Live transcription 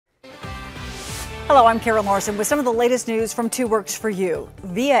Hello, I'm Karen Larson with some of the latest news from 2 Works for You.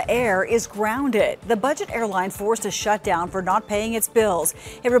 Via Air is grounded. The budget airline forced a shutdown for not paying its bills.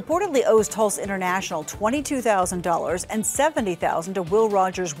 It reportedly owes Tulsa International $22,000 and $70,000 to Will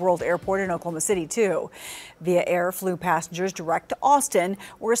Rogers World Airport in Oklahoma City, too. Via Air flew passengers direct to Austin,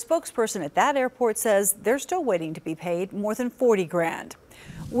 where a spokesperson at that airport says they're still waiting to be paid more than $40 grand.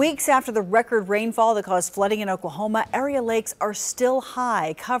 Weeks after the record rainfall that caused flooding in Oklahoma, area lakes are still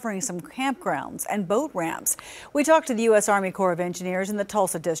high, covering some campgrounds and boat ramps. We talked to the U.S. Army Corps of Engineers in the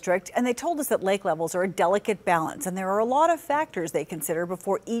Tulsa district, and they told us that lake levels are a delicate balance, and there are a lot of factors they consider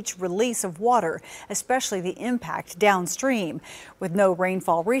before each release of water, especially the impact downstream. With no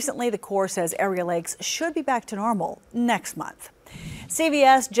rainfall recently, the Corps says area lakes should be back to normal next month.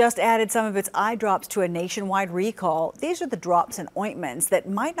 CVS just added some of its eye drops to a nationwide recall. These are the drops and ointments that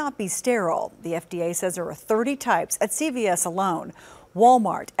might not be sterile. The FDA says there are 30 types at CVS alone.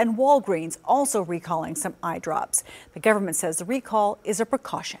 Walmart and Walgreens also recalling some eye drops. The government says the recall is a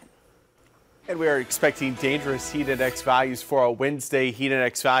precaution. And we are expecting dangerous heat index values for a Wednesday. Heat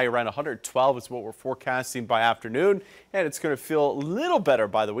index value around 112 is what we're forecasting by afternoon. And it's going to feel a little better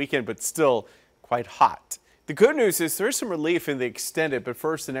by the weekend, but still quite hot. The good news is there is some relief in the extended, but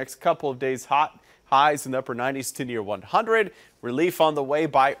first the next couple of days hot, highs in the upper 90s to near 100. Relief on the way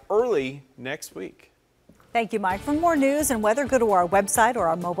by early next week. Thank you, Mike. For more news and weather, go to our website or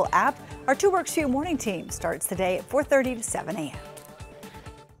our mobile app. Our 2 Works for You morning team starts today at 4:30 to 7 a.m.